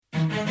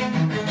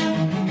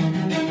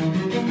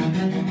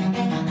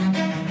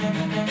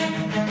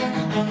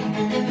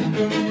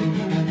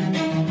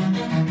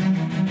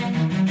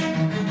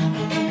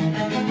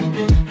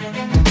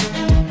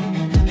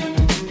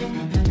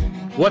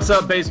What's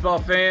up, baseball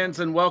fans,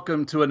 and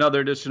welcome to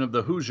another edition of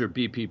the Hoosier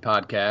BP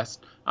podcast.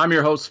 I'm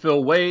your host,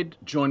 Phil Wade.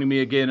 Joining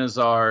me again is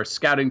our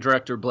scouting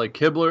director, Blake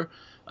Kibler.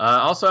 I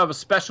also have a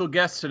special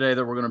guest today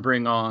that we're going to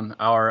bring on,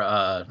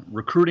 our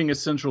recruiting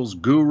essentials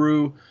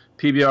guru,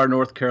 PBR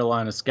North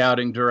Carolina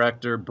scouting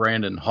director,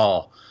 Brandon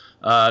Hall.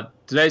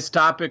 Today's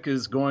topic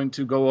is going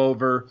to go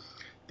over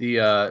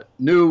the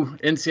new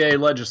NCAA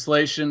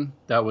legislation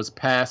that was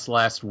passed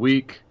last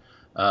week.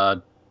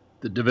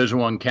 The Division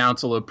I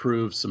Council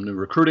approved some new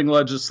recruiting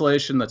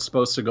legislation that's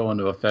supposed to go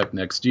into effect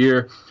next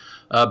year,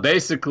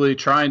 basically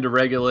trying to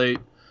regulate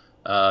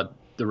the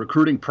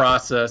recruiting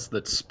process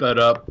that's sped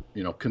up,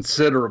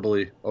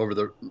 considerably over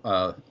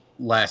the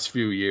last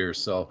few years.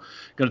 So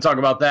going to talk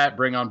about that,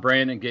 bring on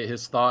Brandon, get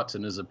his thoughts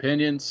and his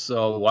opinions.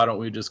 So why don't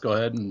we just go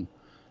ahead and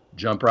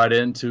jump right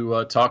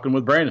into talking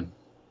with Brandon.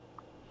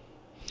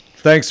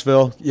 Thanks,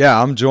 Phil. Yeah,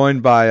 I'm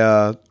joined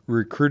by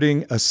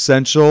recruiting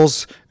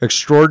essentials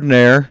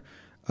extraordinaire,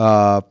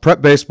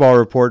 Prep Baseball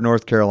Report,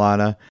 North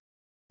Carolina,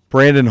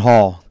 Brandon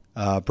Hall.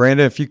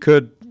 Brandon, if you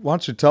could, why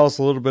don't you tell us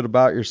a little bit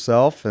about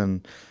yourself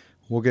and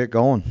we'll get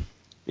going.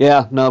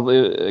 Yeah, no,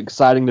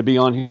 exciting to be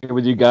on here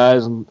with you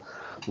guys, and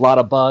a lot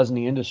of buzz in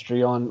the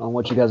industry on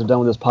what you guys have done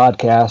with this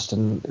podcast,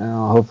 and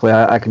hopefully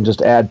I can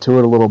just add to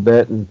it a little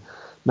bit and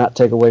not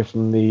take away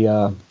from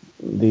the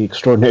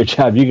extraordinary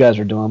job you guys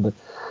are doing. But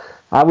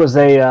I was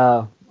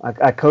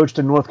I coached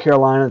in North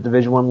Carolina at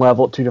Division I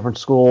level at two different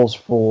schools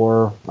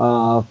for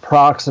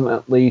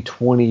approximately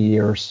 20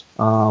 years,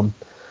 and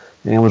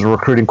was a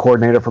recruiting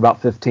coordinator for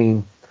about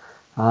 15.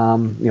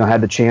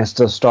 Had the chance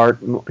to start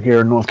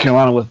here in North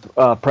Carolina with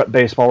Prep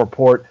Baseball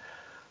Report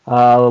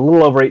a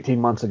little over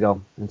 18 months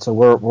ago, and so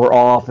we're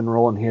off and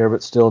rolling here,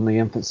 but still in the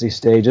infancy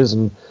stages.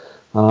 And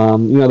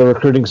the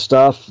recruiting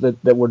stuff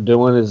that we're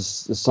doing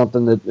is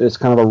something that is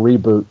kind of a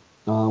reboot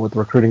with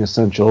recruiting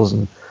essentials.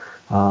 And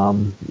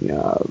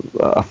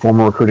a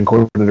former recruiting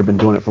coordinator, been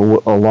doing it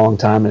for a long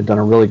time and done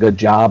a really good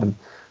job.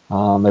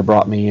 And they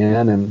brought me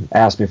in and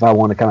asked me if I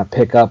wanted to kind of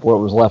pick up where it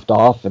was left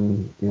off,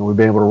 and we've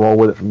been able to roll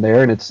with it from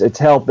there. And it's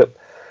helped that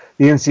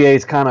the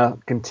NCAA's kind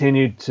of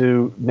continued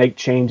to make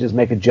changes,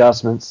 make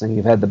adjustments, and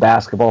you've had the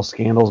basketball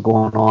scandals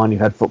going on, you've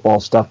had football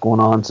stuff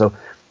going on, so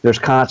there's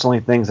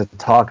constantly things to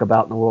talk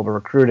about in the world of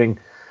recruiting,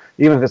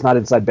 even if it's not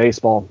inside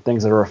baseball,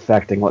 things that are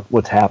affecting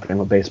what's happening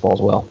with baseball as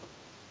well.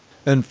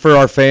 And for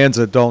our fans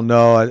that don't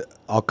know,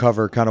 I'll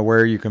cover kind of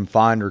where you can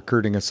find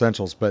recruiting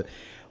essentials. But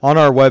on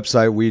our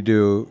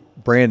website,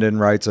 Brandon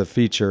writes a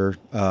feature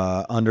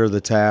under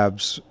the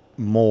tabs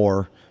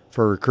More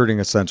for recruiting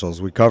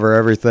essentials. We cover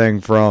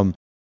everything from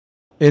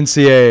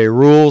NCAA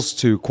rules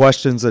to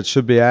questions that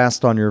should be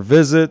asked on your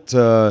visit.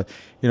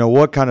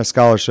 What kind of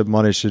scholarship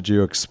money should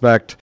you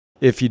expect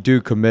if you do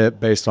commit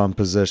based on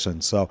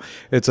position. So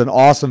it's an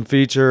awesome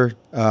feature.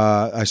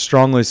 I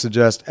strongly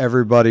suggest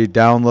everybody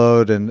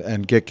download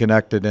and get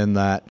connected in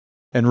that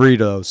and read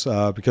those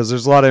because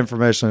there's a lot of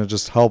information that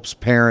just helps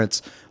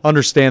parents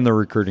understand the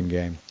recruiting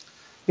game.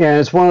 Yeah,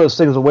 it's one of those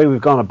things, the way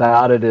we've gone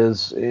about it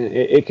is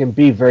it can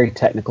be very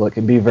technical. It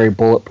can be very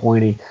bullet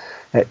pointy.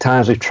 At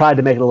times we've tried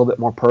to make it a little bit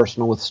more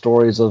personal with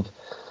stories of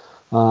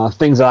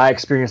things that I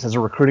experienced as a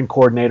recruiting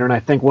coordinator. And I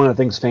think one of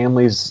the things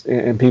families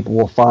and people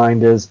will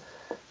find is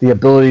the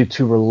ability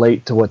to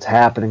relate to what's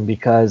happening,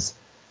 because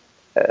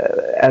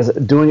as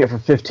doing it for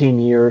 15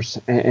 years,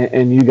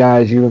 and you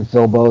guys, you and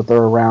Phil both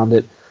are around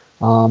it,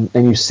 and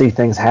you see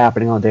things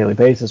happening on a daily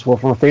basis. Well,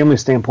 from a family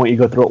standpoint, you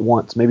go through it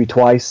once, maybe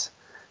twice,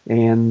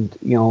 and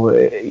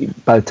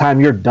by the time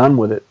you're done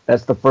with it,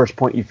 that's the first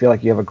point you feel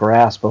like you have a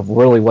grasp of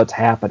really what's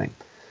happening.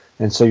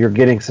 And so you're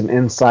getting some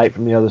insight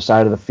from the other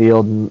side of the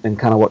field and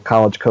kind of what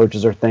college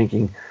coaches are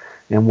thinking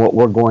and what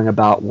we're going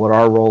about, what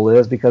our role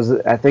is, because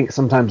I think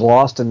sometimes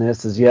lost in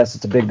this is, yes,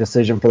 it's a big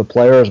decision for the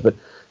players, but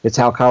it's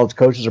how college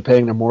coaches are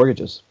paying their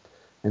mortgages.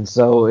 And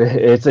so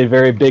it's a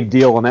very big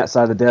deal on that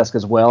side of the desk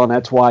as well, and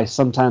that's why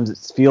sometimes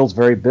it feels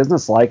very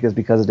businesslike, is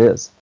because it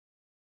is.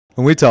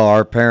 And we tell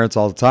our parents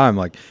all the time,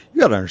 like,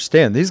 you got to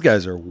understand, these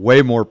guys are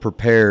way more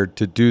prepared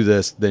to do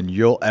this than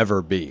you'll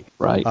ever be.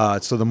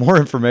 Right. So the more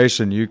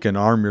information you can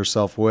arm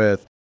yourself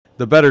with,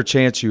 the better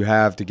chance you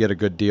have to get a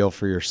good deal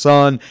for your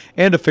son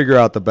and to figure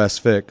out the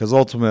best fit, because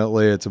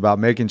ultimately it's about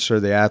making sure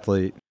the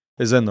athlete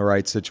is in the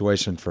right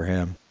situation for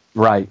him.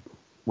 Right.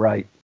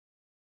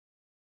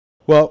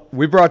 Well,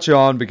 we brought you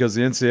on because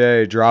the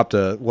NCAA dropped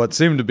what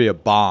seemed to be a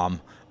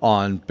bomb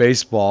on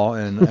baseball,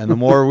 and the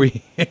more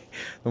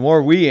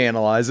we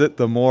analyze it,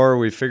 the more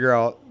we figure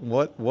out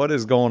what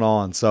is going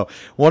on. So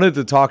wanted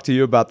to talk to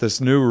you about this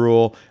new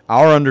rule.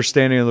 Our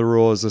understanding of the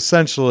rule is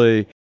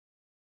essentially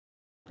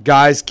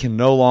guys can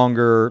no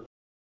longer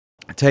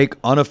take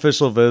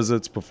unofficial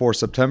visits before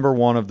September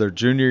 1 of their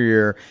junior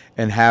year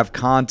and have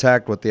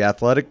contact with the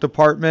athletic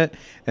department,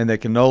 and they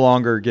can no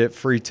longer get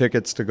free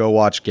tickets to go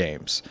watch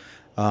games.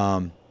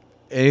 Go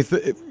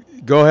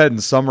ahead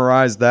and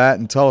summarize that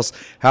and tell us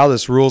how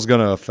this rule is going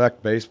to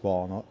affect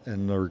baseball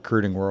in the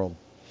recruiting world.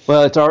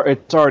 Well, it's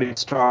already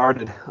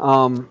started.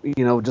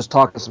 Just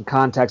talking to some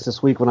contacts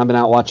this week when I've been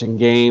out watching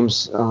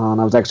games.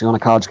 I was actually on a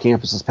college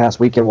campus this past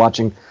weekend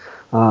watching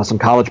some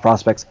college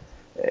prospects.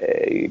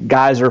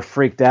 Guys are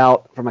freaked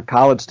out from a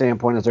college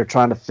standpoint as they're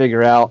trying to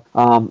figure out.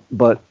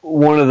 But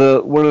one of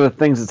the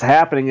things that's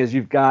happening is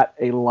you've got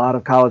a lot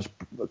of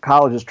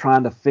colleges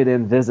trying to fit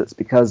in visits,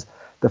 because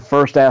the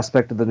first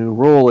aspect of the new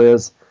rule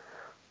is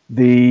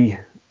the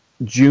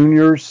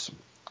juniors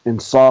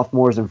and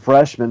sophomores and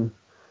freshmen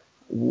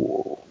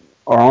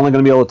are only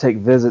going to be able to take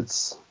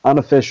visits,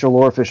 unofficial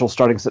or official,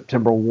 starting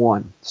September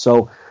 1.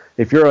 So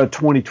if you're a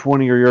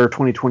 2020 or you're a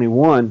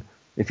 2021,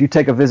 if you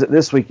take a visit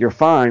this week, you're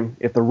fine.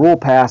 If the rule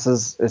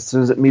passes as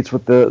soon as it meets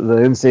with the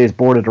NCAA's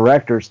board of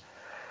directors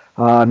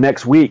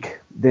next week,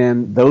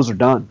 then those are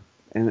done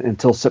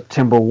until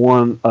September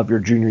 1 of your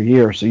junior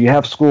year. So you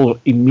have schools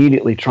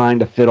immediately trying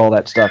to fit all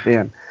that stuff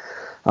in.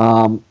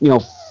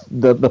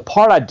 The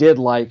part I did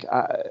like,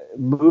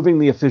 moving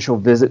the official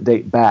visit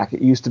date back.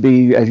 It used to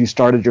be as you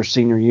started your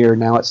senior year.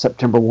 Now it's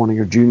September 1 of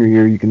your junior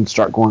year. You can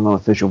start going on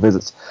official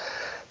visits.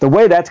 The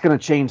way that's going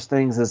to change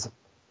things is,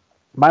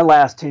 my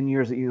last 10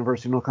 years at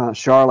University of North Carolina,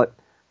 Charlotte,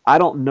 I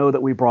don't know that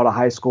we brought a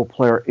high school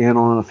player in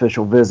on an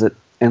official visit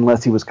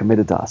unless he was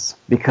committed to us,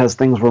 because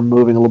things were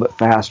moving a little bit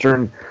faster.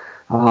 And,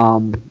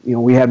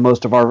 we had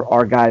most of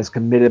our guys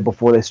committed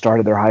before they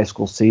started their high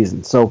school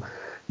season. So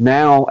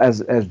now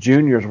as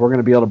juniors, we're going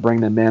to be able to bring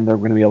them in. They're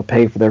going to be able to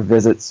pay for their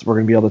visits. We're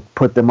going to be able to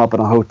put them up in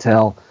a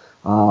hotel,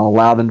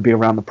 allow them to be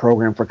around the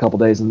program for a couple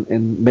of days,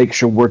 and make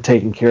sure we're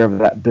taking care of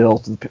that bill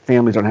so the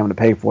families aren't having to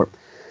pay for it.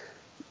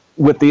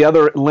 With the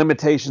other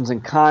limitations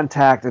in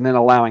contact and then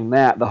allowing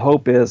that, the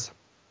hope is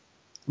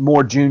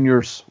more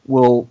juniors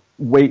will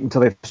wait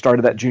until they've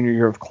started that junior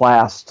year of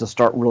class to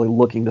start really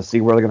looking to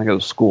see where they're going to go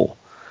to school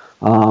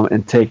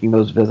and taking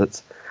those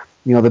visits.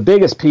 The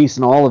biggest piece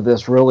in all of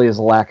this really is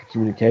a lack of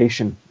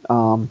communication.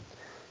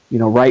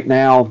 Right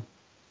now,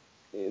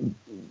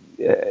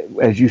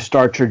 as you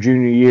start your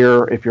junior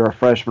year, if you're a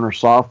freshman or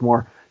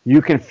sophomore,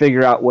 you can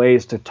figure out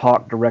ways to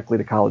talk directly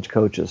to college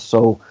coaches.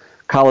 So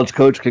college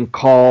coach can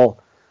call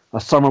a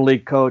summer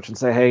league coach and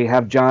say, hey,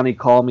 have Johnny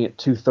call me at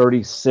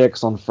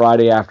 2:36 on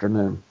Friday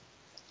afternoon.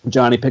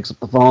 Johnny picks up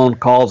the phone,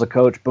 calls a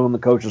coach, boom, the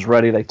coach is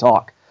ready, they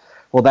talk.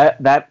 Well,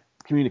 that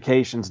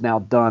communication's now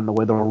done the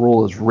way the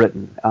rule is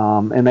written.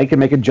 And they can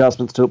make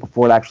adjustments to it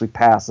before it actually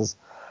passes,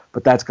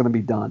 but that's going to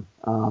be done.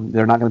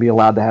 They're not going to be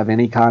allowed to have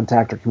any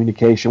contact or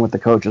communication with the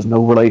coaches,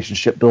 no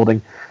relationship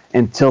building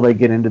until they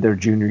get into their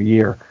junior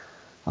year.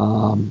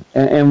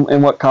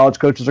 And what college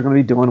coaches are going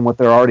to be doing, and what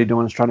they're already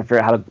doing, is trying to figure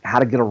out how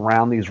to get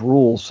around these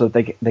rules so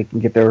that they can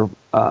get their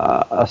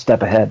a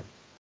step ahead.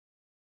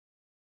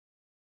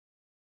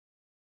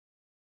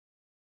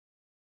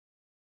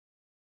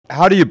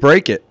 How do you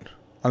break it?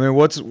 I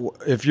mean,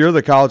 if you're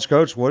the college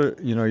coach?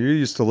 You're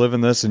used to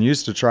living this and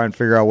used to try and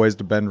figure out ways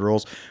to bend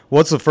rules.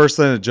 What's the first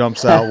thing that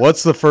jumps out?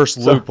 What's the first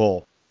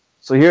loophole?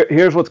 So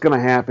here's what's going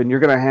to happen. You're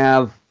going to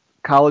have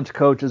college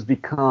coaches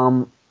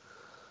become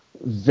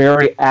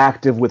very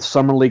active with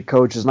summer league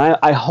coaches, and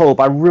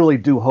I really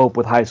do hope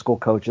with high school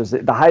coaches.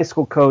 The high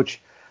school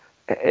coach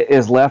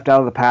is left out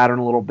of the pattern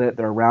a little bit.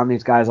 They're around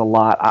these guys a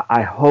lot.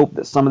 I hope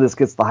that some of this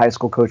gets the high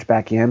school coach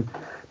back in,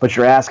 but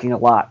you're asking a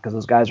lot, because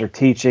those guys are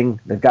teaching.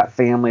 They've got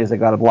families. They've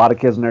got a lot of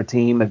kids on their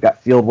team. They've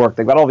got field work.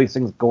 They've got all these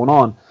things going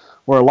on,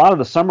 where a lot of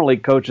the summer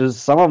league coaches,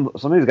 some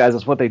of these guys,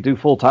 that's what they do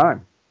full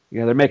time.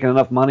 They're making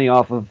enough money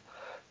off of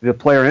the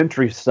player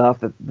entry stuff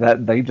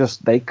that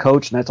they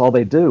coach, and that's all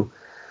they do.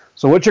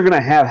 So what you're going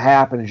to have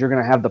happen is you're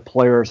going to have the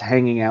players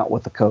hanging out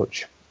with the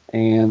coach,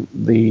 and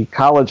the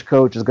college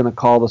coach is going to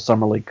call the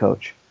summer league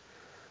coach.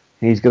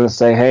 He's going to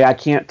say, hey, I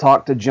can't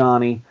talk to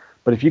Johnny,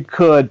 but if you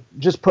could,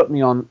 just put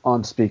me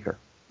on speaker.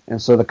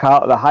 And so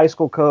the high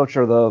school coach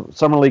or the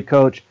summer league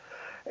coach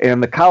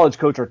and the college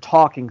coach are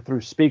talking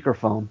through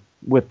speakerphone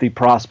with the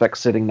prospect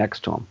sitting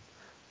next to him.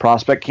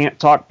 Prospect can't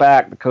talk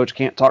back. The coach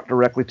can't talk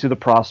directly to the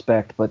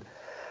prospect, but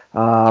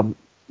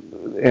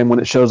and when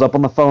it shows up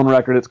on the phone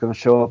record, it's going to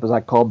show up as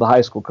I called the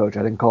high school coach.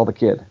 I didn't call the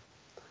kid.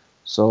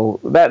 So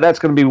that's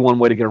going to be one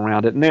way to get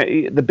around it. And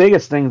the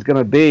biggest thing is going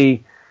to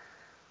be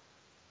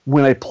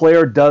when a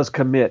player does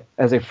commit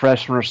as a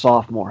freshman or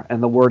sophomore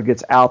and the word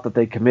gets out that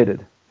they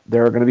committed,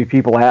 there are going to be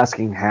people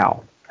asking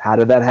how. How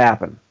did that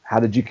happen?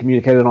 How did you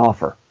communicate an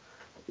offer?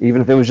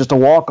 Even if it was just a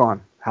walk-on,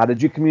 how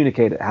did you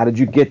communicate it? How did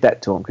you get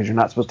that to them? Because you're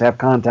not supposed to have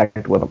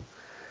contact with them.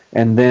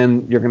 And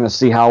then you're going to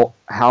see how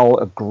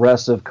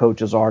aggressive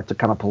coaches are to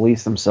kind of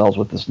police themselves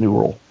with this new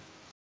rule.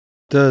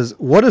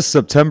 What does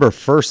September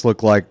 1st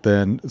look like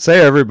then?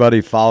 Say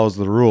everybody follows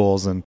the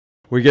rules and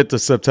we get to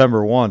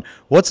September 1.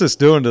 What's this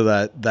doing to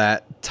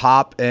that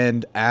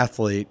top-end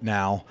athlete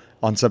now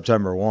on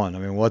September 1? I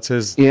mean, what's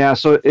his... Yeah,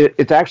 so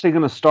it's actually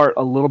going to start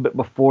a little bit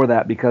before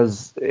that,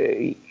 because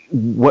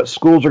what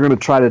schools are going to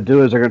try to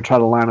do is they're going to try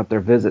to line up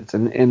their visits.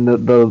 And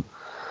the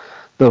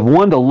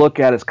one to look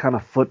at is kind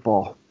of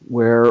football,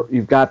 where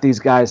you've got these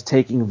guys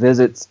taking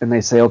visits and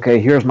they say, okay,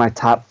 here's my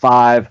top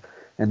 5,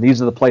 and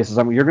these are the places.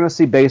 I mean, you're going to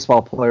see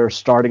baseball players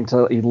starting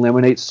to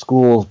eliminate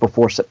schools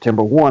before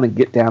September 1 and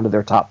get down to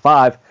their top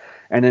 5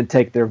 and then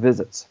take their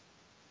visits.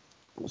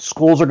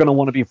 Schools are going to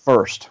want to be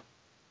first.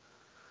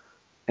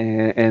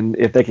 And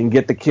if they can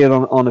get the kid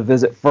on a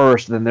visit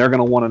first, then they're going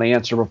to want an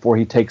answer before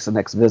he takes the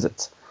next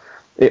visits.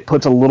 It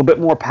puts a little bit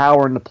more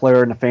power in the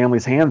player and the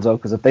family's hands, though,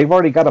 because if they've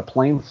already got a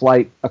plane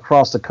flight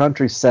across the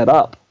country set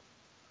up,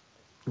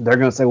 they're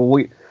going to say,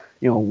 well,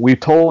 we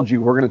told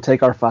you we're going to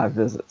take our 5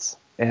 visits.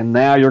 And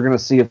now you're going to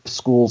see if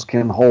schools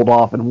can hold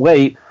off and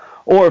wait,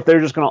 or if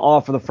they're just going to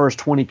offer the first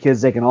 20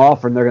 kids they can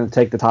offer, and they're going to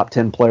take the top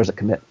 10 players that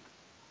commit.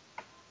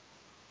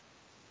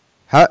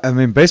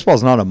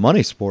 Baseball's not a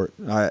money sport.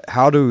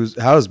 How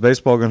is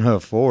baseball going to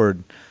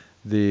afford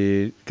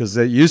because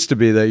it used to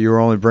be that you were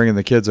only bringing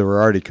the kids that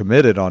were already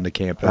committed onto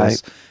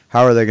campus. Right.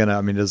 How are they going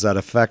to, does that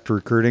affect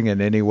recruiting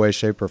in any way,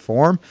 shape, or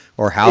form,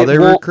 or how they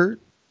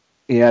recruit?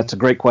 Yeah, it's a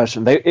great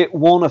question. It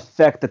won't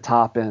affect the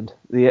top end.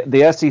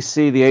 The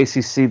SEC, the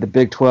ACC, the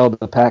Big 12,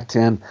 the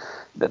Pac-10,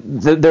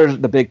 there's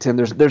the Big 10.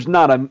 There's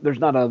not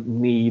a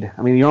need.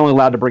 You're only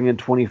allowed to bring in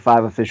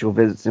 25 official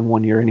visits in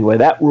 1 year anyway.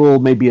 That rule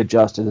may be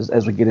adjusted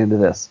as we get into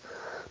this,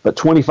 but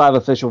 25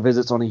 official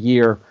visits on a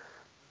year,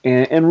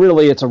 and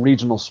really it's a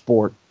regional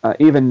sport.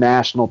 Even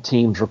national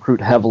teams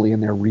recruit heavily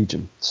in their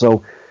region,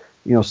 so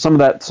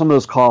some of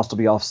those costs will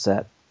be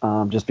offset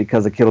just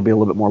because the kid will be a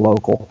little bit more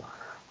local.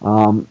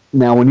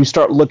 Now, when you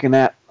start looking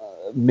at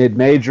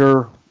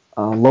mid-major,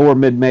 lower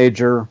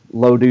mid-major,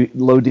 low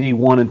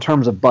D1 in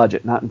terms of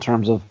budget, not in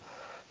terms of,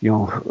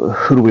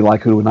 who do we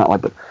like, who do we not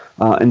like, but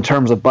in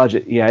terms of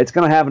budget, yeah, it's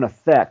going to have an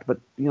effect. But,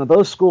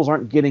 those schools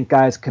aren't getting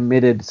guys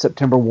committed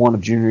September 1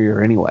 of junior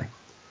year anyway.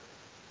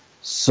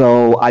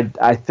 So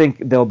I think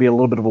there'll be a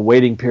little bit of a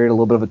waiting period, a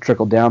little bit of a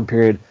trickle-down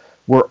period.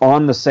 We're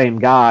on the same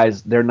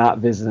guys. They're not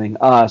visiting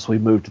us. We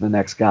move to the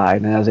next guy.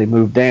 And as they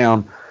move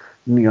down,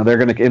 they're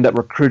going to end up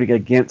recruiting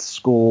against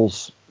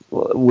schools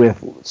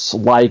with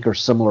like or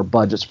similar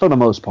budgets for the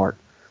most part.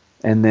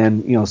 And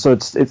then, so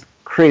it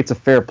creates a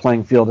fair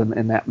playing field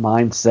in that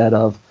mindset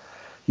of,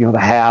 the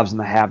haves and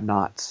the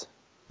have-nots.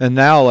 And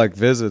now, like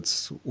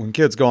visits, when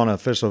kids go on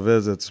official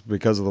visits,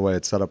 because of the way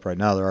it's set up right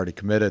now, they're already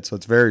committed. So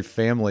it's very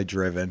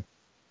family-driven.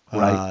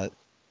 Right.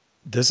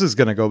 This is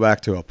going to go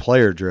back to a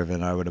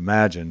player-driven, I would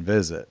imagine,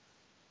 visit.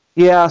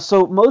 Yeah,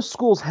 so most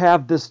schools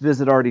have this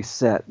visit already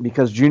set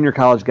because junior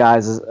college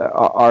guys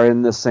are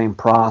in the same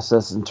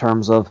process in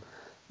terms of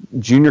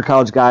junior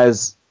college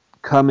guys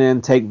come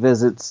in, take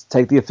visits,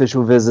 take the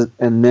official visit,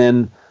 and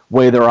then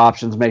weigh their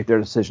options, make their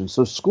decisions.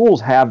 So schools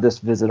have this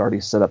visit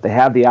already set up. They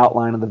have the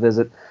outline of the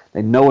visit.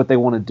 They know what they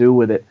want to do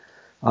with it,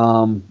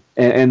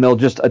 and they'll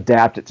just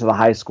adapt it to the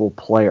high school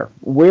player.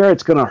 Where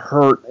it's going to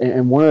hurt,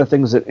 and one of the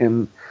things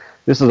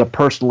this is a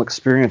personal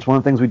experience. One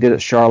of the things we did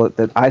at Charlotte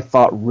that I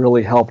thought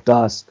really helped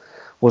us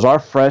was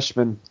our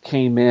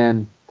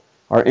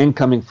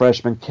incoming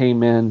freshmen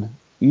came in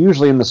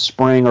usually in the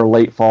spring or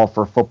late fall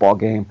for a football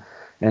game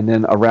and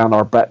then around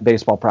our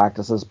baseball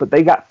practices, but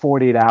they got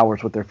 48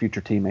 hours with their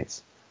future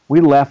teammates. We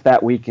left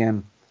that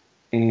weekend,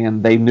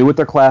 and they knew what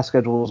their class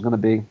schedule was going to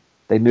be.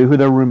 They knew who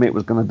their roommate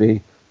was going to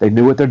be. They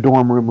knew what their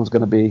dorm room was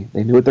going to be.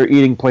 They knew what their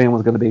eating plan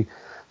was going to be.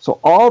 So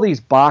all these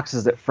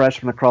boxes that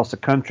freshmen across the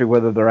country,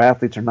 whether they're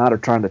athletes or not, are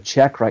trying to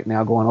check right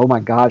now going, oh my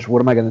gosh,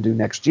 what am I going to do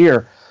next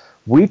year?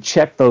 We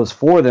checked those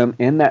for them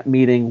in that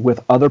meeting with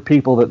other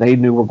people that they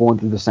knew were going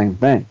through the same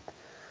thing.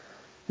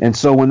 And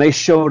so when they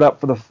showed up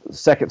for the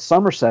second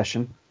summer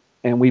session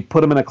and we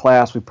put them in a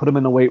class, we put them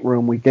in the weight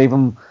room, we gave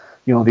them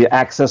the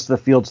access to the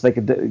field so they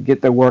could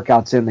get their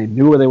workouts in, they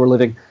knew where they were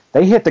living,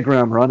 they hit the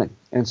ground running.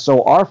 And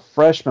so our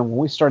freshmen, when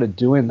we started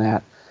doing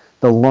that,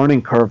 the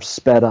learning curve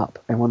sped up.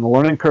 And when the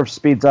learning curve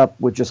speeds up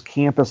with just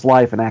campus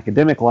life and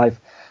academic life,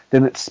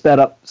 then it sped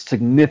up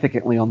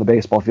significantly on the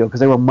baseball field because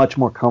they were much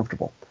more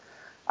comfortable.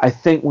 I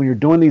think when you're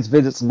doing these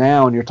visits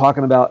now and you're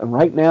talking about, and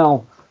right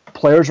now,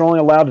 players are only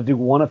allowed to do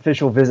one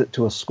official visit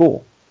to a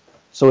school.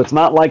 So it's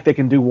not like they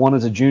can do one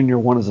as a junior,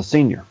 one as a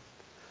senior.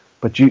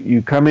 But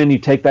you come in, you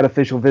take that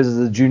official visit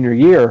as a junior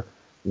year,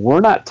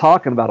 we're not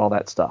talking about all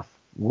that stuff.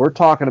 We're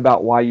talking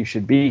about why you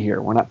should be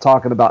here. We're not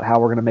talking about how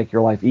we're going to make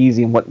your life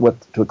easy and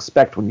what to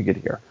expect when you get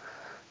here.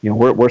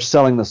 We're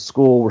selling the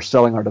school, we're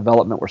selling our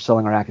development, we're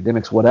selling our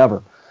academics,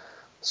 whatever.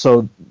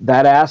 So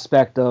that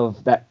aspect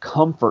of that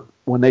comfort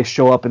when they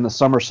show up in the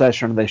summer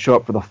session or they show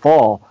up for the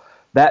fall,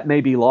 that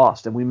may be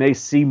lost. And we may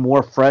see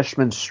more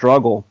freshmen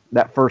struggle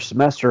that first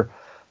semester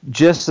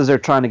just as they're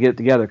trying to get it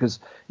together. Because,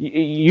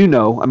 you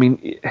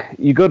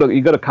go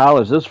to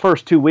college, those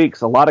first 2 weeks,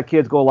 a lot of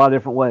kids go a lot of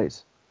different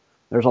ways.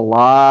 There's a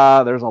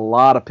lot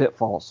of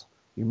pitfalls.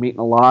 You're meeting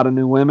a lot of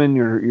new women.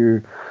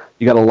 You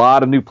got a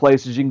lot of new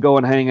places you can go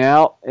and hang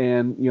out,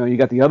 and you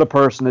got the other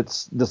person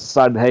that's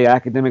decided, hey,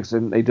 academics,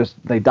 and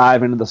they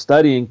dive into the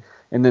studying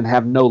and then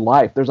have no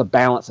life. There's a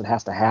balance that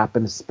has to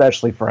happen,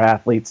 especially for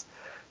athletes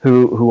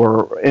who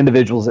are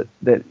individuals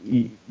that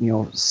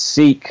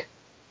seek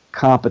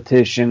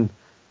competition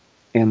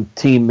and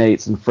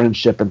teammates and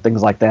friendship and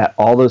things like that.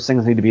 All those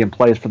things need to be in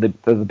place for the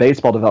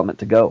baseball development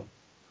to go.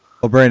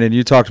 Well, Brandon,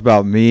 you talked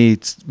about me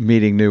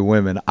meeting new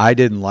women. I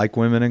didn't like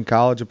women in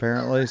college,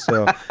 apparently,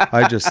 so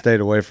I just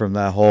stayed away from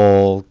that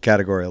whole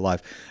category of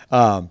life.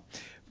 But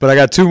I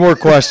got two more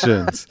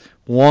questions.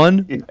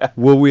 One,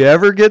 will we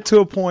ever get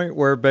to a point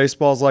where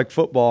baseball's like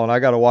football and I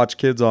got to watch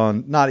kids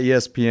on, not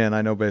ESPN,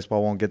 I know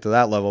baseball won't get to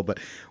that level, but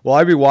will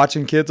I be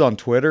watching kids on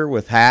Twitter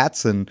with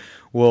hats, and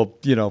will,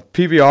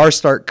 PBR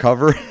start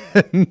covering,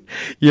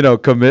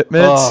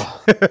 commitments?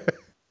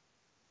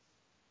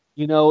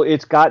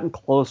 It's gotten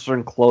closer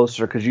and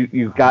closer because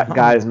you've got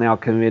guys now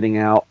committing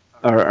out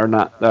or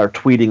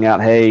tweeting out,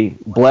 "Hey,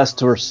 blessed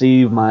to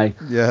receive my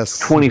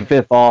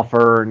 25th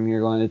offer," and you're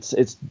going,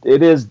 it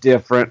is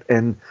different.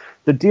 And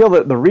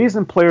the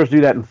reason players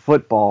do that in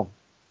football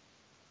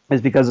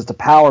is because it's a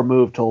power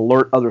move to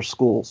alert other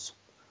schools.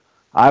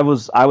 I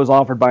was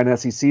offered by an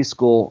SEC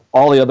school.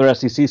 All the other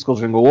SEC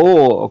schools are going to go,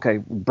 "Whoa,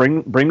 okay,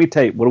 bring me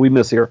tape. What do we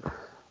miss here?"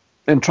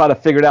 And try to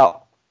figure it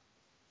out.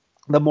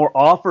 The more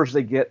offers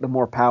they get, the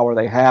more power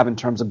they have in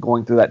terms of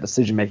going through that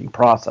decision-making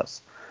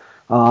process.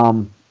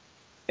 And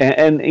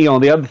the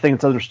other thing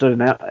that's understood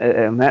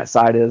in that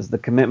side is the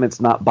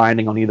commitment's not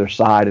binding on either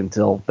side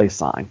until they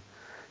sign.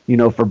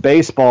 For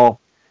baseball,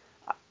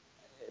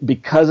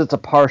 because it's a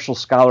partial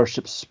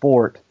scholarship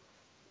sport,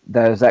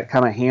 that is that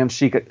kind of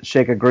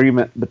handshake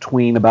agreement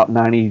between about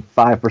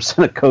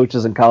 95% of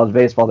coaches in college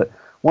baseball that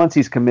once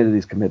he's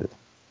committed,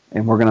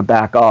 and we're going to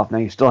back off. Now,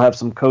 you still have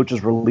some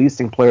coaches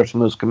releasing players from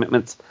those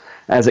commitments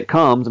as it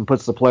comes and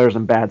puts the players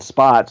in bad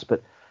spots,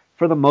 but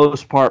for the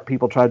most part,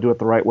 people try to do it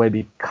the right way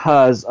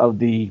because of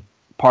the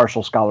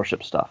partial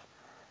scholarship stuff.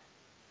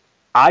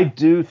 I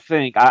do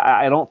think,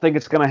 I don't think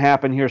it's going to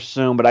happen here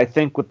soon, but I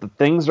think with the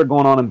things that are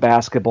going on in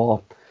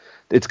basketball,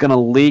 it's going to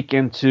leak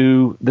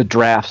into the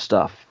draft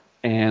stuff.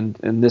 And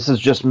this is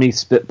just me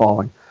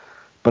spitballing.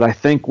 But I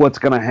think what's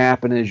going to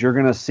happen is you're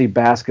going to see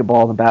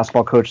basketball, the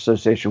Basketball Coach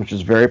Association, which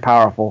is very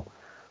powerful,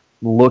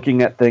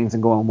 looking at things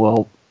and going,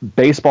 well,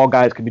 baseball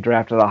guys can be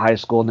drafted out of high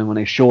school, and then when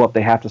they show up,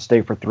 they have to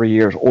stay for 3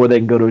 years, or they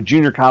can go to a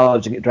junior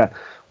college and get drafted.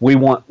 We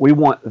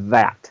want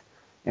that.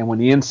 And when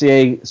the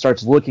NCAA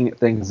starts looking at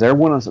things, they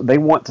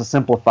want to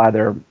simplify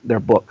their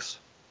books.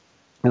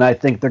 And I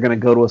think they're going to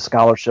go to a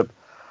scholarship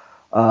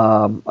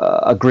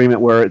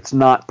agreement where it's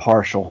not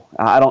partial.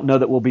 I don't know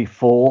that we'll be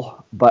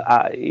full,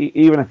 but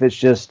even if it's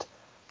just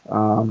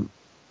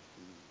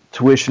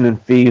tuition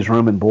and fees,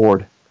 room and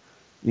board,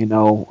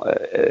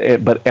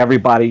 but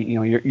everybody,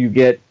 you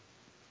get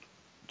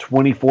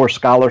 24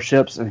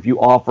 scholarships, and if you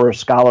offer a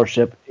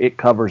scholarship, it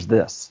covers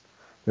this.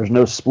 There's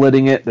no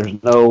splitting it.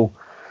 There's no,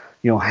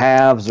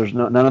 halves. There's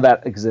none of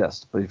that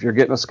exists. But if you're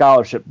getting a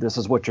scholarship, this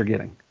is what you're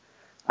getting.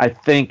 I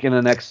think in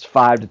the next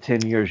 5 to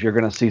 10 years, you're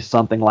going to see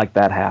something like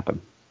that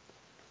happen.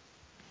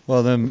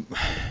 Well, then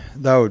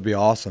that would be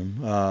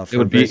awesome.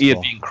 It'd be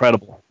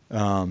incredible.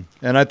 And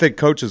I think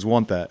coaches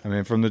want that. I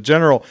mean, from the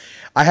general,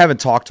 I haven't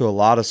talked to a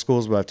lot of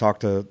schools, but I've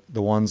talked to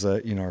the ones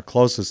that, are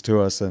closest to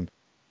us. And,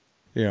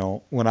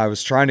 when I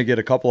was trying to get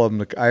a couple of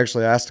them, I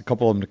actually asked a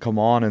couple of them to come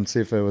on and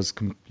see if it was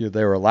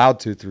they were allowed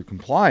to through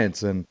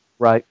compliance. And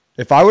right.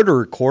 If I would have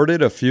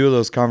recorded a few of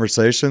those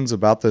conversations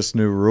about this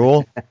new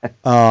rule, it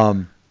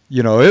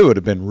would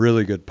have been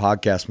really good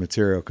podcast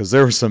material because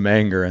there was some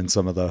anger in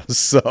some of those.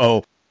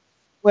 So,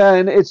 well,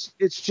 and it's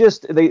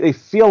just they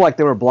feel like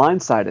they were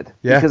blindsided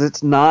because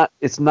it's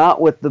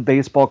not what the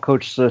Baseball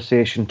Coach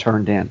Association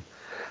turned in.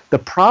 The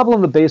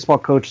problem the Baseball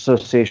Coach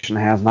Association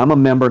has, and I'm a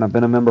member and I've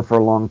been a member for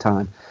a long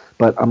time,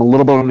 but I'm a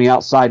little bit on the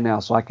outside now,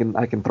 so I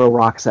can throw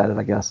rocks at it,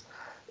 I guess,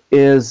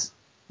 is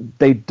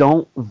they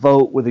don't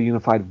vote with a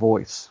unified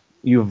voice.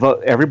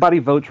 Everybody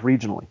votes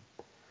regionally,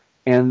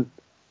 and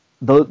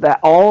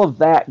all of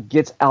that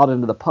gets out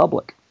into the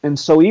public. And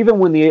so even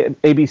when the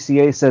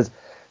ABCA says,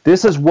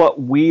 this is what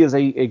we as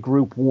a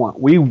group want,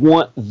 we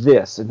want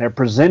this, and they're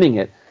presenting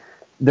it,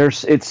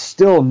 it's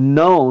still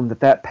known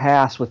that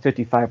passed with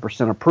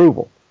 55%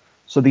 approval.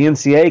 So the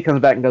NCAA comes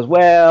back and goes,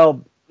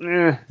 well,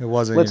 it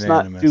wasn't let's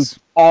unanimous. Not do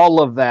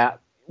all of that.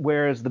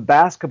 Whereas the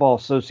Basketball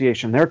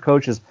Association, their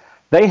coaches,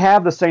 they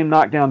have the same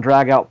knockdown,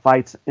 drag-out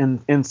fights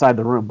inside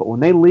the room. But when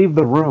they leave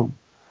the room,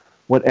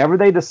 whatever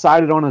they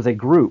decided on as a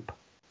group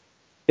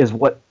is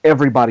what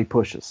everybody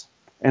pushes.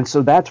 And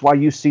so that's why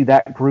you see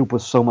that group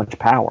with so much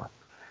power.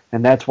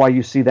 And that's why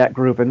you see that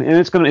group. And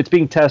it's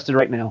being tested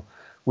right now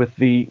with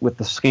the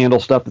scandal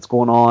stuff that's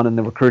going on and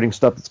the recruiting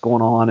stuff that's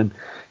going on. And,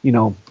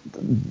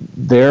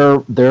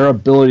 their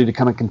ability to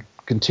kind of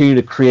continue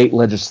to create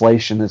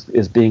legislation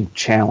is being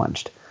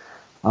challenged.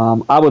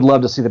 I would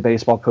love to see the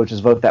baseball coaches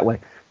vote that way.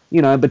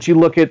 But you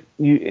look at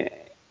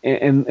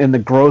in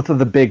the growth of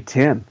the Big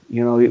Ten,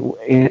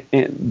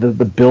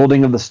 the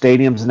building of the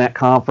stadiums in that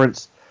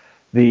conference,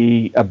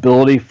 the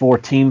ability for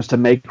teams to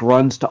make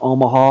runs to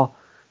Omaha.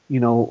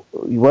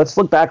 Let's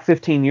look back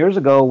 15 years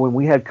ago when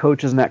we had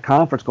coaches in that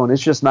conference going,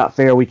 it's just not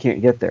fair, we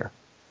can't get there.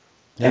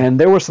 Yeah. And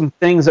there were some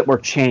things that were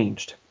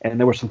changed, and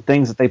there were some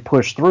things that they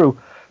pushed through,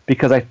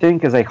 because I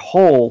think as a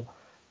whole,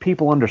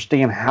 people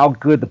understand how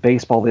good the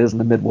baseball is in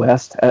the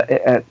Midwest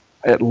at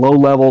low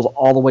levels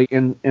all the way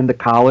into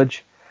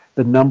college,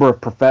 the number of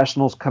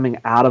professionals coming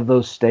out of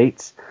those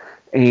states.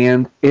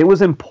 And it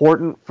was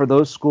important for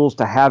those schools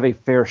to have a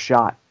fair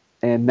shot.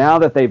 And now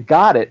that they've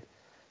got it,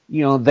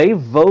 they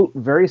vote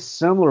very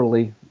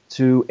similarly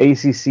to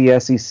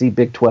ACC, SEC,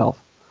 Big 12.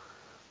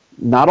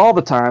 Not all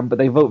the time, but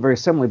they vote very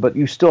similarly. But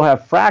you still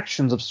have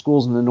fractions of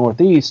schools in the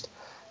Northeast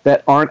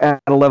that aren't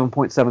at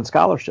 11.7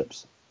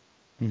 scholarships.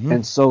 Mm-hmm.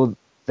 And so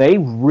they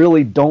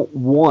really don't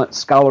want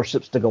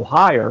scholarships to go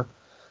higher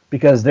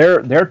because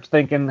they're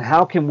thinking,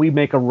 how can we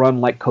make a run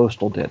like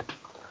Coastal did?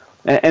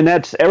 And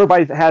that's,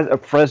 everybody has a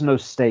Fresno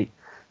State,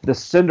 the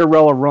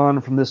Cinderella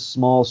run from this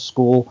small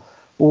school.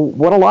 Well,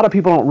 what a lot of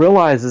people don't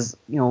realize is,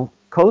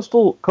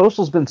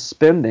 Coastal's been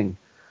spending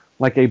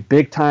like a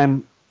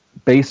big-time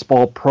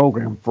baseball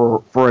program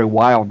for a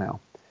while now.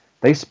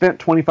 They spent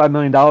 $25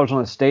 million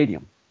on a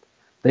stadium.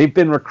 They've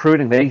been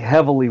recruiting. They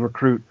heavily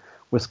recruit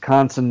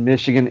Wisconsin,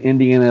 Michigan,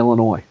 Indiana,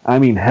 Illinois. I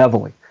mean,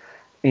 heavily.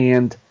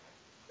 And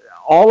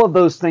all of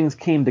those things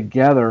came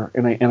together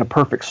in a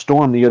perfect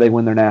storm the year they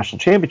win their national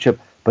championship,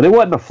 but it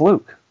wasn't a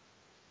fluke.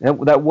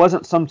 That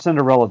wasn't some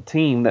Cinderella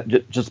team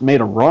that just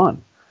made a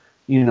run.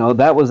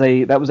 That was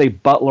a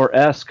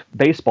Butler-esque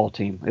baseball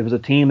team. It was a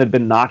team that had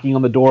been knocking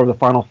on the door of the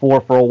Final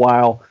Four for a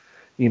while,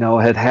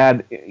 had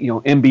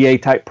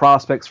NBA-type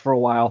prospects for a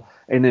while,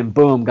 and then,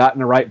 boom, got in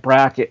the right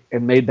bracket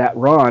and made that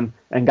run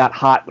and got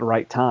hot at the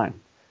right time.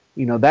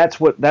 That's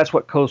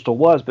what Coastal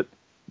was, but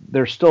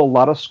there's still a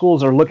lot of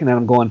schools that are looking at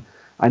them going,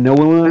 I know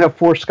we only have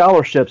 4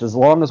 scholarships, as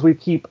long as we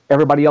keep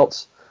everybody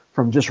else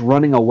from just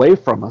running away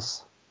from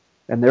us,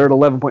 and they're at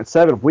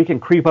 11.7, if we can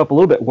creep up a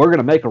little bit, we're going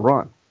to make a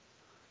run.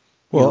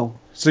 Well,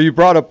 so you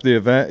brought up the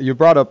event, you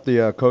brought up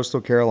the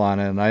Coastal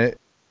Carolina, and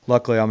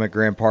luckily I'm at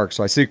Grand Park,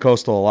 so I see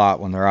Coastal a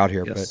lot when they're out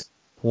here. Yes.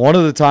 But one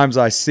of the times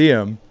I see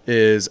them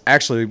is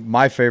actually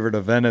my favorite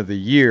event of the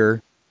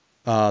year,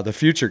 the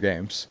Future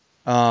Games.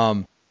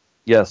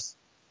 Yes.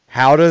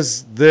 How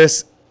does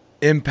this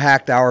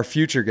impact our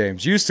future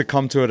games? You used to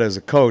come to it as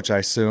a coach, I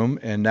assume,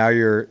 and now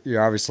you're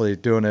obviously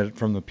doing it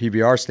from the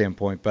PBR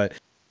standpoint, but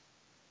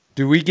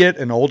do we get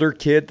an older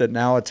kid that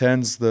now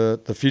attends the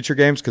future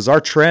games? Because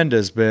our trend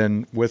has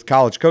been with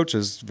college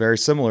coaches very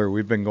similar.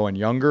 We've been going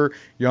younger,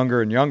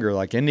 and younger.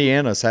 Like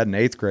Indiana's had an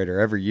 8th grader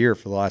every year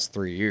for the last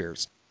 3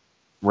 years.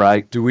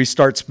 Right. Do we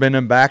start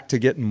spinning back to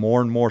getting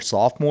more and more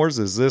sophomores?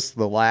 Is this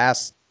the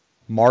last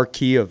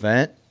marquee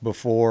event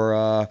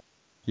before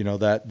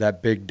that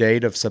big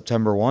date of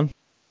September 1?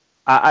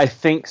 I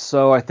think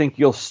so. I think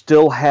you'll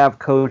still have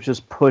coaches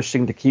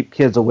pushing to keep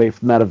kids away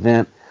from that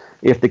event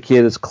if the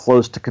kid is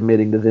close to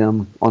committing to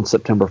them on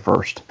September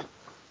 1st.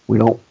 We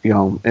don't,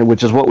 and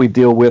which is what we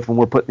deal with when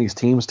we're putting these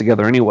teams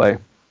together anyway,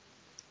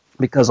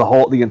 because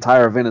the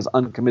entire event is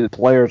uncommitted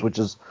players, which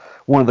is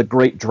one of the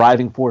great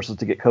driving forces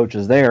to get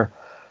coaches there.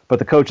 But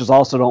the coaches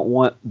also don't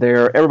want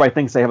everybody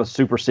thinks they have a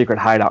super secret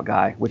hideout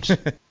guy, which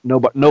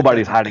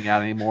nobody's hiding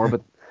out anymore, but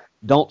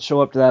don't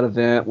show up to that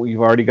event.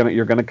 You're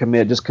going to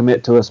commit. Just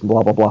commit to us and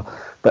blah, blah, blah.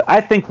 But I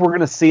think we're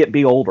going to see it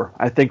be older.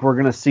 I think we're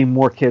going to see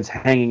more kids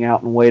hanging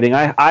out and waiting.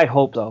 I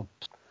hope so.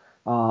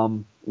 A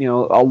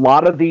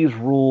lot of these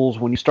rules,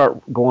 when you start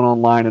going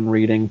online and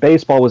reading,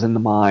 baseball was in the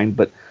mind,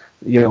 but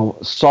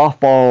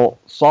softball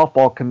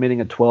committing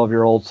a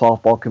 12-year-old,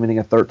 softball committing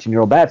a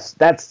 13-year-old,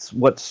 that's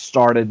what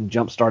started and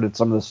jump-started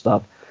some of this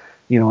stuff,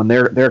 and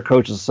their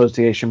coaches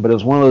association. But it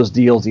was one of those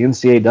deals. The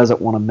NCAA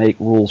doesn't want to make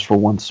rules for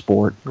one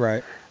sport.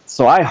 Right.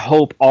 So I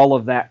hope all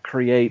of that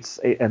creates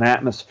an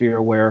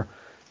atmosphere where,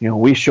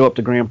 we show up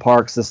to Grand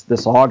Parks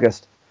this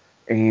August,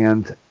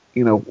 and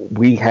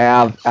we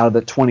have out of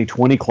the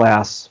 2020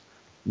 class,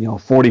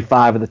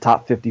 45 of the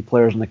top 50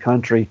 players in the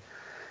country.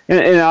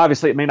 And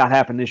obviously it may not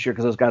happen this year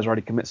because those guys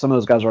already commit. Some of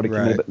those guys already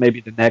committed, but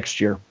maybe the next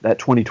year, that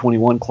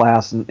 2021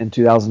 class in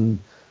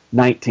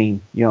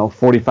 2019,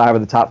 45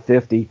 of the top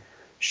 50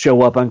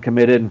 show up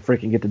uncommitted and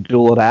freaking get to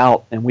duel it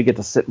out, and we get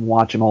to sit and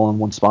watch them all in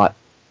one spot.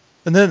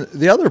 And then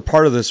the other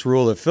part of this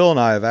rule that Phil and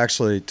I have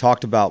actually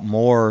talked about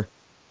more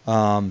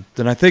than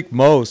I think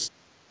most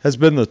has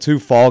been the 2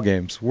 fall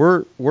games.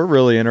 We're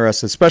really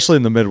interested, especially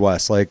in the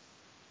Midwest. Like,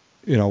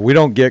 we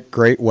don't get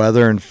great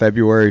weather in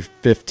February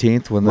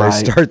 15th when they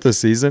start the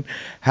season.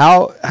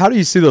 How do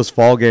you see those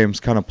fall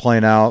games kind of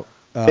playing out?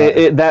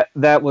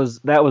 That was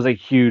a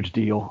huge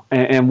deal,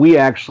 and we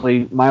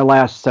actually, my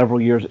last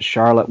several years at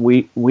Charlotte,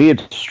 we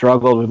had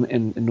struggled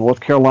in North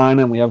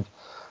Carolina, and we have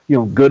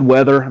good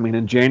weather. I mean,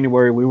 in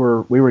January we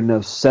were in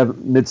the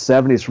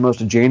mid-70s for most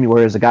of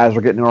January as the guys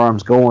were getting their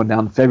arms going.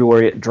 Down in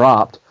February it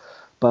dropped,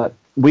 but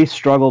we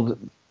struggled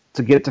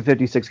to get to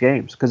 56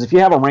 games because if you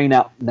have a rain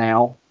out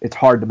now, it's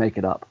hard to make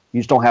it up. You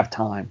just don't have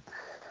time.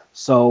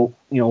 So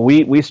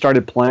we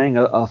started playing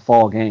a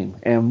fall game,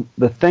 and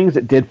the things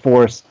it did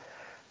for us,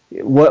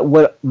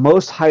 what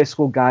most high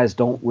school guys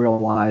don't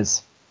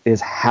realize is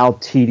how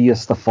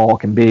tedious the fall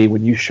can be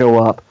when you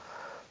show up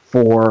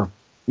for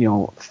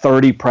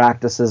 30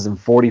 practices in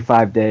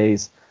 45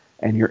 days,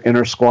 and you're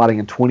inter-squatting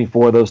in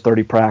 24 of those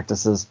 30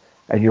 practices,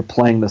 and you're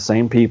playing the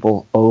same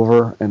people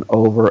over and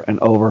over and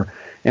over.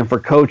 And for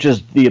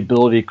coaches, the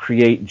ability to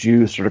create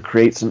juice or to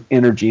create some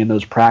energy in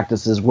those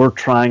practices, we're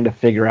trying to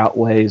figure out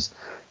ways,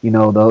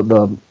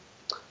 the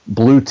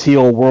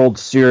blue-teal World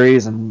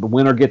Series, and the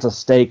winner gets a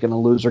steak and the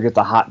loser gets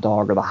a hot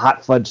dog, or the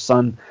hot fudge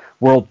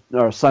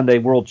Sunday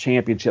World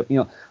Championship.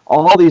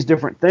 All these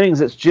different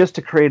things. It's just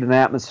to create an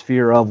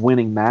atmosphere of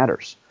winning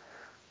matters.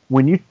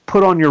 When you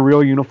put on your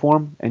real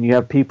uniform and you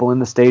have people in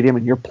the stadium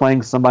and you're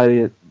playing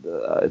somebody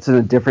it's in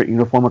a different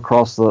uniform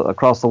across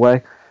the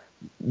way,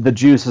 the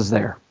juice is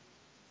there,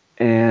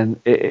 and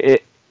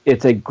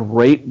it's a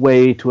great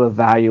way to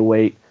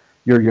evaluate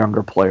your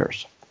younger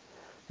players.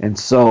 And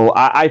so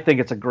I think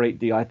it's a great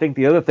deal. I think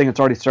the other thing that's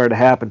already started to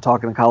happen,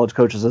 talking to college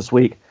coaches this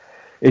week,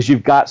 is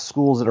you've got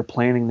schools that are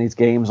planning these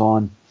games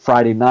on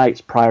Friday nights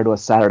prior to a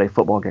Saturday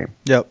football game.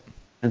 Yep.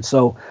 And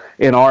so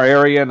in our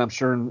area, and I'm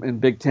sure in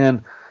Big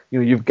Ten,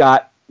 you've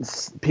got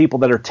people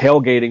that are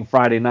tailgating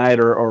Friday night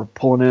or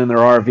pulling in their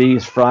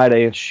RVs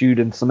Friday and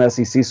shooting. Some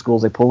SEC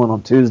schools, they pull in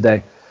on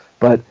Tuesday.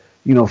 But,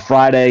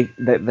 Friday,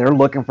 they're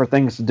looking for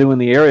things to do in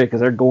the area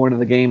because they're going to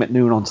the game at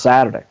noon on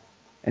Saturday.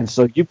 And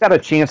so you've got a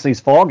chance in these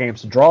fall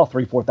games to draw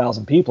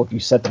 3,000-4,000 people if you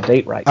set the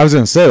date right. I was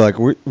going to say, like,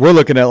 we're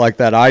looking at like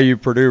that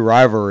IU-Purdue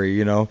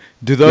rivalry, Do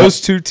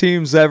those two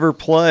teams ever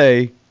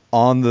play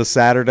on the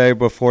Saturday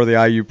before the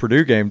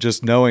IU-Purdue game,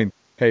 just knowing,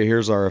 hey,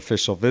 here's our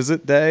official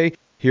visit day.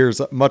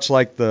 Here's much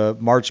like the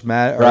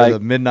the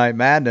Midnight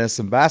Madness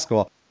in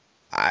basketball.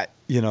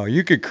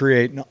 You could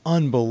create an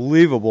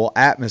unbelievable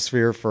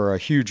atmosphere for a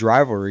huge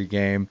rivalry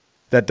game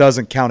that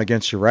doesn't count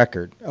against your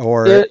record.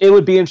 Or it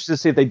would be interesting to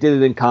see if they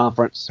did it in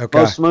conference. Okay.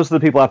 Most of the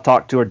people I've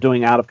talked to are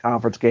doing out of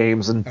conference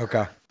games, and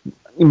okay.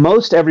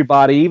 Most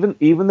everybody,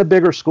 even the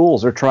bigger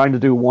schools, are trying to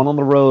do one on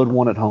the road,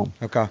 one at home.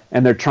 Okay.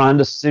 And they're trying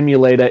to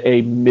simulate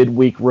a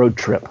midweek road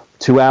trip.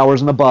 2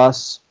 hours in the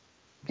bus,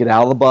 get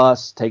out of the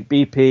bus, take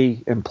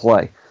BP, and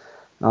play.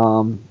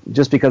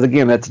 Just because,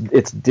 again, it's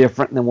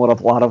different than what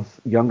a lot of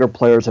younger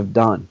players have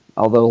done.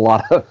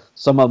 Although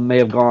some of them may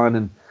have gone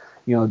and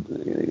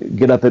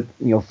get up at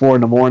 4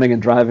 in the morning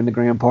and drive into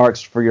Grand Parks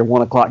for your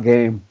 1 o'clock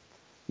game,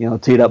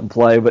 teed up and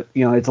play. But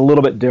it's a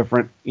little bit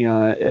different,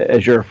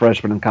 as you're a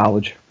freshman in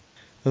college.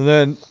 And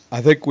then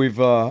I think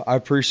I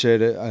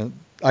appreciate it.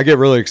 I get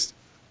really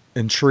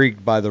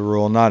intrigued by the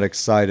rule. Not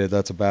excited,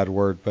 that's a bad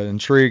word, but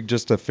intrigued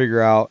just to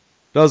figure out,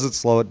 does it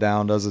slow it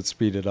down, does it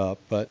speed it up?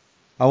 But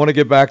I want to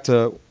get back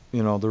to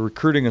the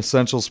recruiting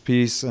essentials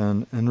piece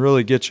and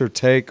really get your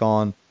take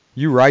on.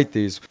 You write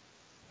these.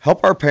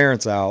 Help our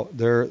parents out.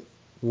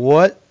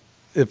 What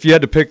if you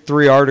had to pick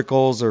 3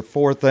 articles or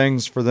 4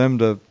 things for them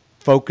to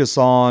focus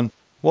on?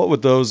 What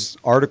would those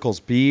articles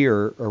be,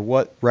 or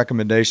what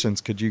recommendations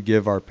could you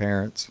give our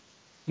parents?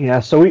 Yeah,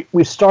 so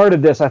we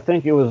started this, I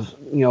think it was,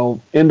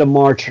 end of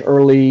March,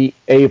 early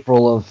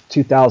April of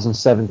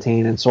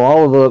 2017. And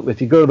so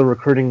if you go to the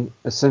Recruiting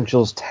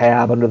Essentials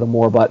tab under the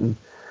More button,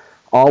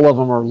 all of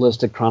them are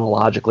listed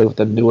chronologically with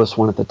the newest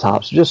one at the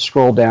top. So just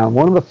scroll down.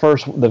 One of the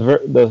first,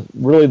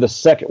 the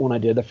second one I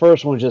did. The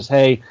first one was just,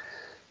 hey,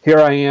 here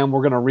I am.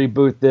 We're going to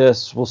reboot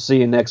this. We'll see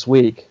you next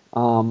week.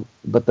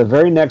 But the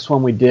very next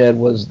one we did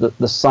was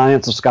the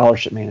science of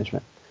scholarship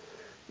management.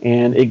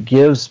 And it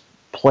gives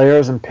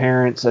players and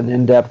parents an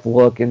in-depth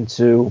look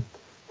into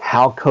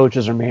how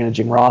coaches are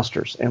managing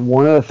rosters. And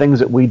one of the things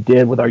that we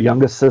did with our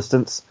young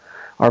assistants,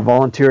 our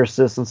volunteer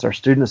assistants, our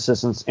student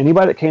assistants,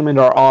 anybody that came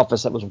into our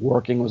office that was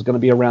working, was going to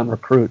be around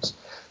recruits,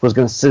 was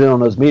going to sit in on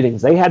those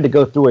meetings. They had to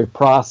go through a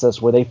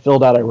process where they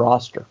filled out a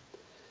roster.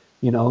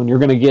 And you're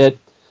going to get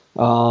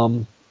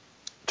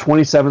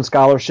 27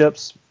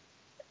 scholarships.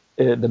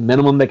 The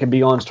minimum they can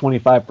be on is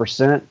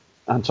 25%.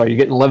 I'm sorry, you're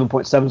getting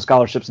 11.7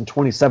 scholarships and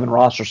 27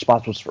 roster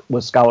spots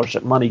with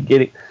scholarship money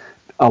getting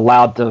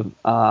allowed to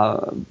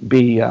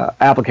be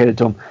applicated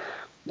to them.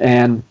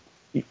 And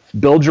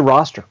build your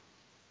roster.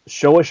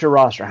 Show us your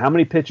roster. How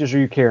many pitchers are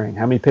you carrying?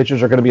 How many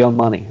pitchers are going to be on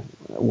money?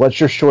 What's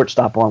your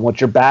shortstop on?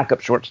 What's your backup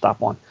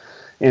shortstop on?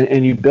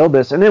 And you build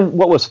this. And then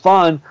what was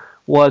fun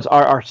was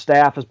our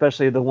staff,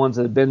 especially the ones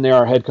that have been there.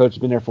 Our head coach has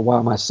been there for a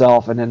while,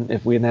 myself, and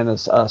then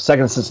a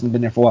second assistant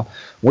been there for a while.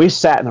 We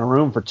sat in a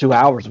room for 2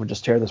 hours and would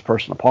just tear this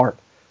person apart.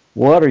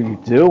 What are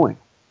you doing?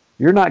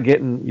 You're not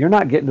getting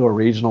to a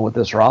regional with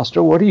this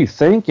roster. What are you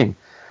thinking?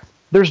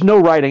 There's no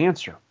right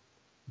answer,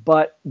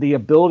 but the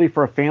ability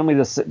for a family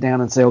to sit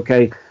down and say,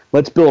 okay,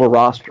 let's build a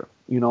roster,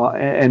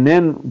 and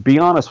then be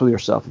honest with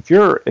yourself. If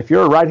you're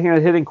a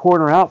right-handed hitting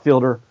corner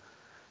outfielder,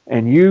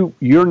 and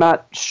you're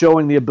not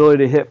showing the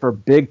ability to hit for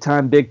big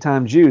time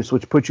juice,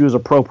 which puts you as a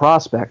pro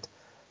prospect,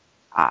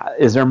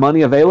 is there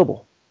money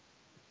available?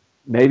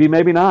 Maybe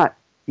not.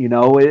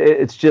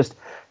 It's just,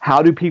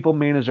 how do people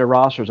manage their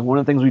rosters? And one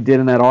of the things we did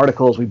in that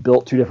article is we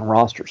built 2 different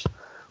rosters.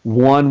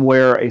 One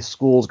where a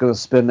school is going to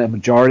spend the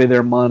majority of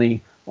their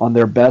money on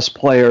their best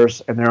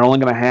players, and they're only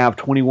going to have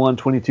 21,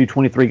 22,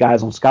 23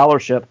 guys on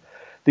scholarship.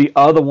 The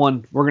other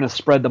one, we're going to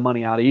spread the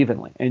money out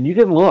evenly. And you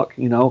can look,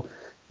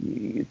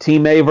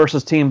 Team A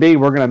versus Team B,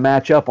 we're going to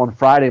match up on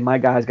Friday. My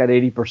guy's got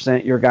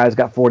 80%, your guy's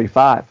got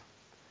 45%.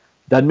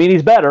 Doesn't mean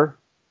he's better,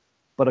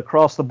 but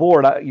across the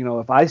board,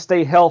 if I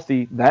stay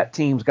healthy, that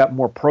team's got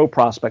more pro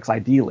prospects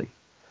ideally,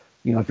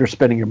 if you're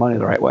spending your money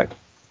the right way.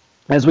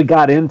 As we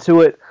got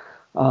into it,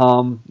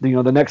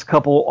 the next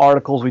couple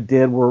articles we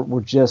did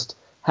were just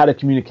how to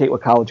communicate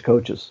with college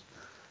coaches.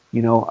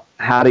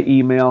 how to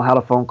email, how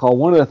to phone call.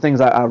 One of the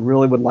things I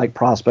really would like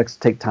prospects to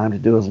take time to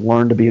do is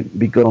learn to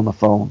be good on the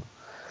phone.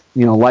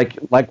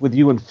 Like with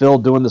you and Phil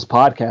doing this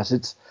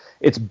podcast,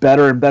 it's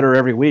better and better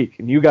every week.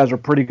 And you guys are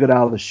pretty good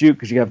out of the chute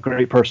because you have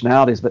great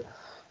personalities. But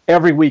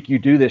every week you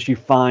do this, you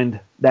find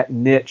that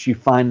niche, you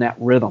find that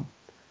rhythm.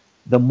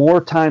 The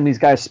more time these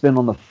guys spend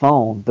on the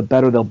phone, the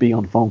better they'll be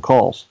on phone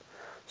calls.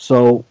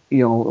 So,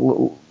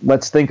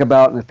 let's think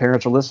about, and if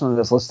parents are listening to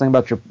this, let's think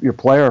about your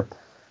player.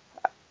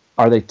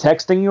 Are they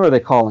texting you or are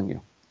they calling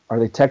you? Are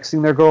they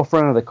texting their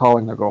girlfriend or are they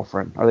calling their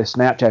girlfriend? Are they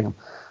Snapchatting them?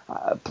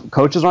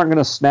 Coaches aren't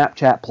going to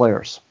Snapchat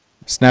players.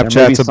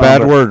 Snapchat's a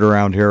bad word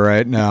around here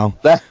right now.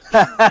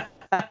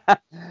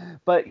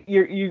 But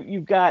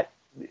you've got,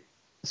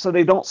 so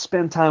they don't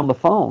spend time on the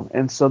phone.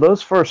 And so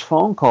those first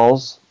phone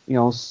calls,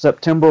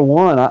 September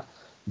 1,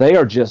 they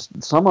are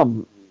just, some of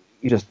them,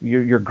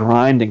 you're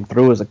grinding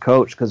through as a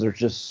coach because they're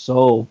just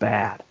so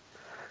bad.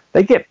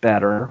 They get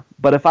better,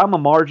 but if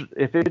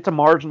it's a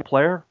marginal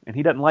player and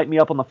he doesn't light me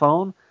up on the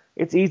phone,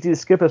 it's easy to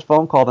skip his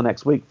phone call the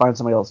next week, find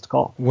somebody else to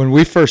call. When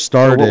we first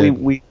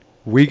started,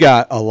 we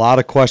got a lot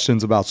of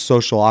questions about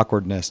social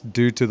awkwardness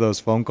due to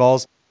those phone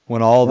calls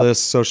when all this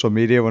social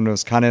media, when it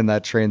was kind of in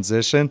that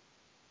transition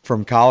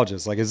from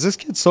colleges. Like, is this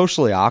kid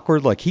socially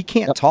awkward? Like, he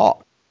can't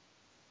talk.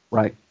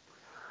 Right.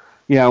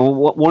 Yeah,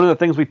 well, one of the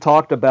things we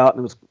talked about,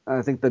 and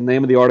I think the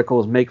name of the article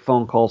is Make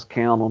Phone Calls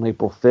Count on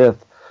April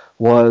 5th,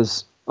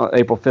 was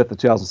April 5th of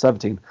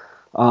 2017.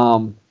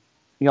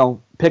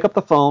 Pick up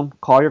the phone,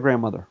 call your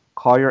grandmother,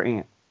 call your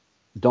aunt.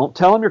 Don't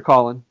tell them you're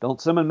calling.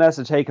 Don't send them a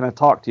message, hey, can I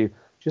talk to you?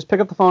 Just pick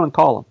up the phone and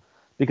call them.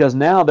 Because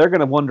now they're going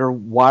to wonder,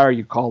 why are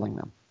you calling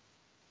them?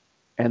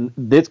 And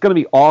it's going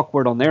to be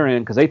awkward on their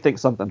end because they think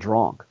something's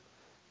wrong.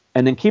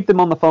 And then keep them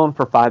on the phone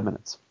for 5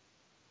 minutes.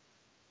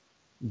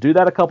 Do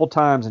that a couple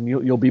times and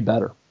you'll be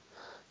better.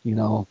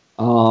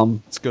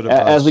 It's good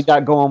advice. As we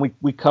got going,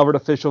 we covered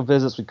official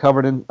visits, we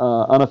covered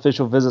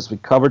unofficial visits, we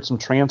covered some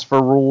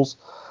transfer rules.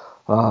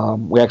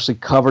 We actually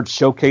covered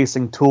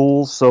showcasing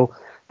tools. So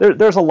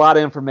there's a lot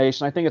of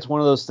information. I think it's one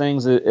of those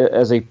things that,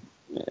 as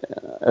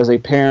a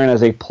parent,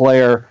 as a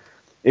player,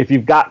 if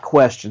you've got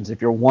questions,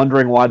 if you're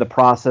wondering why the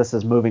process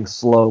is moving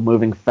slow,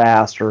 moving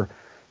fast, or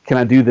can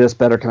I do this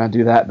better, can I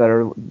do that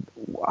better,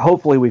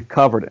 hopefully we've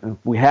covered it. And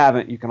if we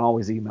haven't, you can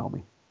always email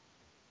me.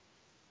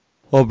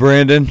 Well,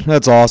 Brandon,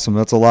 that's awesome.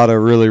 That's a lot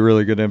of really,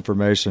 really good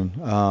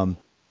information.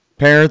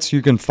 Parents,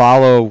 you can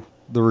follow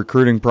the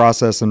recruiting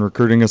process and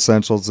recruiting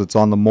essentials. It's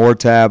on the More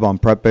tab on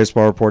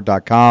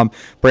prepbaseballreport.com.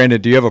 Brandon,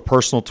 do you have a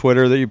personal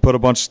Twitter that you put a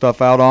bunch of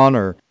stuff out on,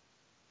 or?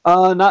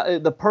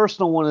 Not the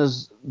personal one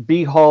is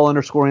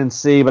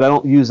bhall_NC, but I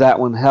don't use that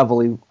one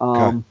heavily.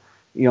 Okay.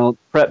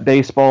 Prep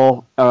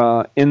Baseball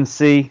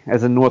NC,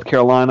 as in North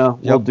Carolina,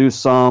 we'll do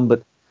some,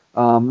 but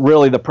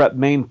really the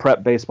main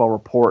Prep Baseball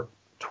Report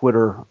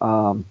Twitter,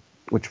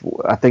 which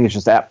I think is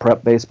just at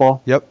Prep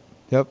Baseball. Yep.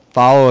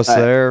 Follow us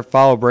there.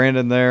 Follow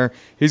Brandon there.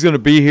 He's going to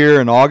be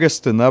here in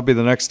August, and that'll be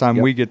the next time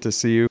we get to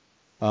see you.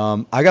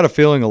 I got a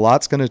feeling a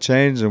lot's going to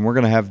change, and we're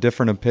going to have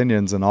different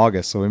opinions in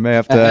August. So we may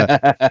have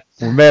to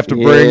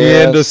bring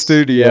you into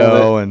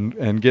studio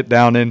and get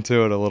down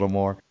into it a little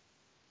more.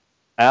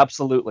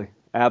 Absolutely.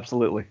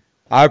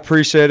 I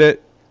appreciate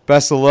it.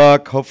 Best of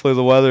luck. Hopefully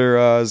the weather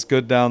is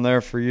good down there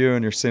for you,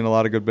 and you're seeing a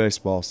lot of good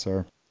baseball,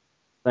 sir.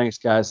 Thanks,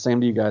 guys.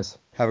 Same to you guys.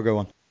 Have a good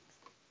one.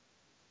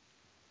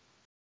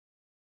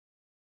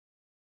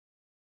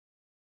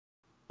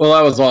 Well,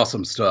 that was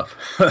awesome stuff.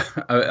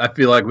 I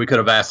feel like we could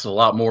have asked a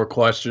lot more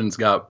questions,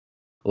 got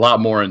a lot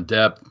more in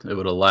depth. It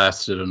would have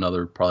lasted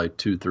another probably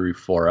 2, 3,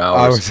 4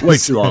 hours. Way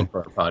too long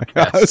for our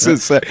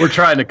podcast. We're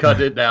trying to cut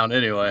it down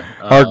anyway.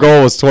 Our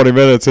goal was 20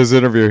 minutes. His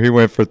interview, he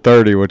went for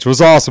 30, which was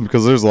awesome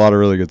because there's a lot of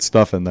really good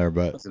stuff in there.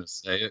 But I was going to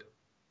say it.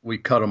 We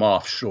cut them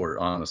off short,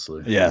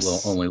 honestly.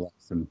 Yes. Only less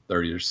than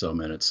 30 or so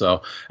minutes.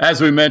 So, as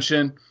we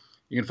mentioned,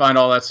 you can find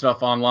all that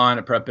stuff online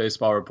at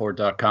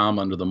prepbaseballreport.com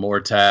under the More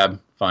tab.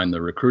 Find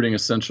the Recruiting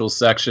Essentials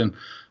section.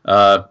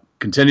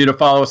 Continue to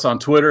follow us on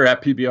Twitter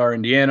at PBR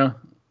Indiana.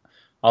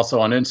 Also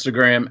on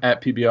Instagram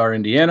at PBR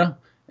Indiana.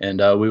 And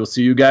we will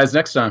see you guys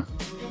next time.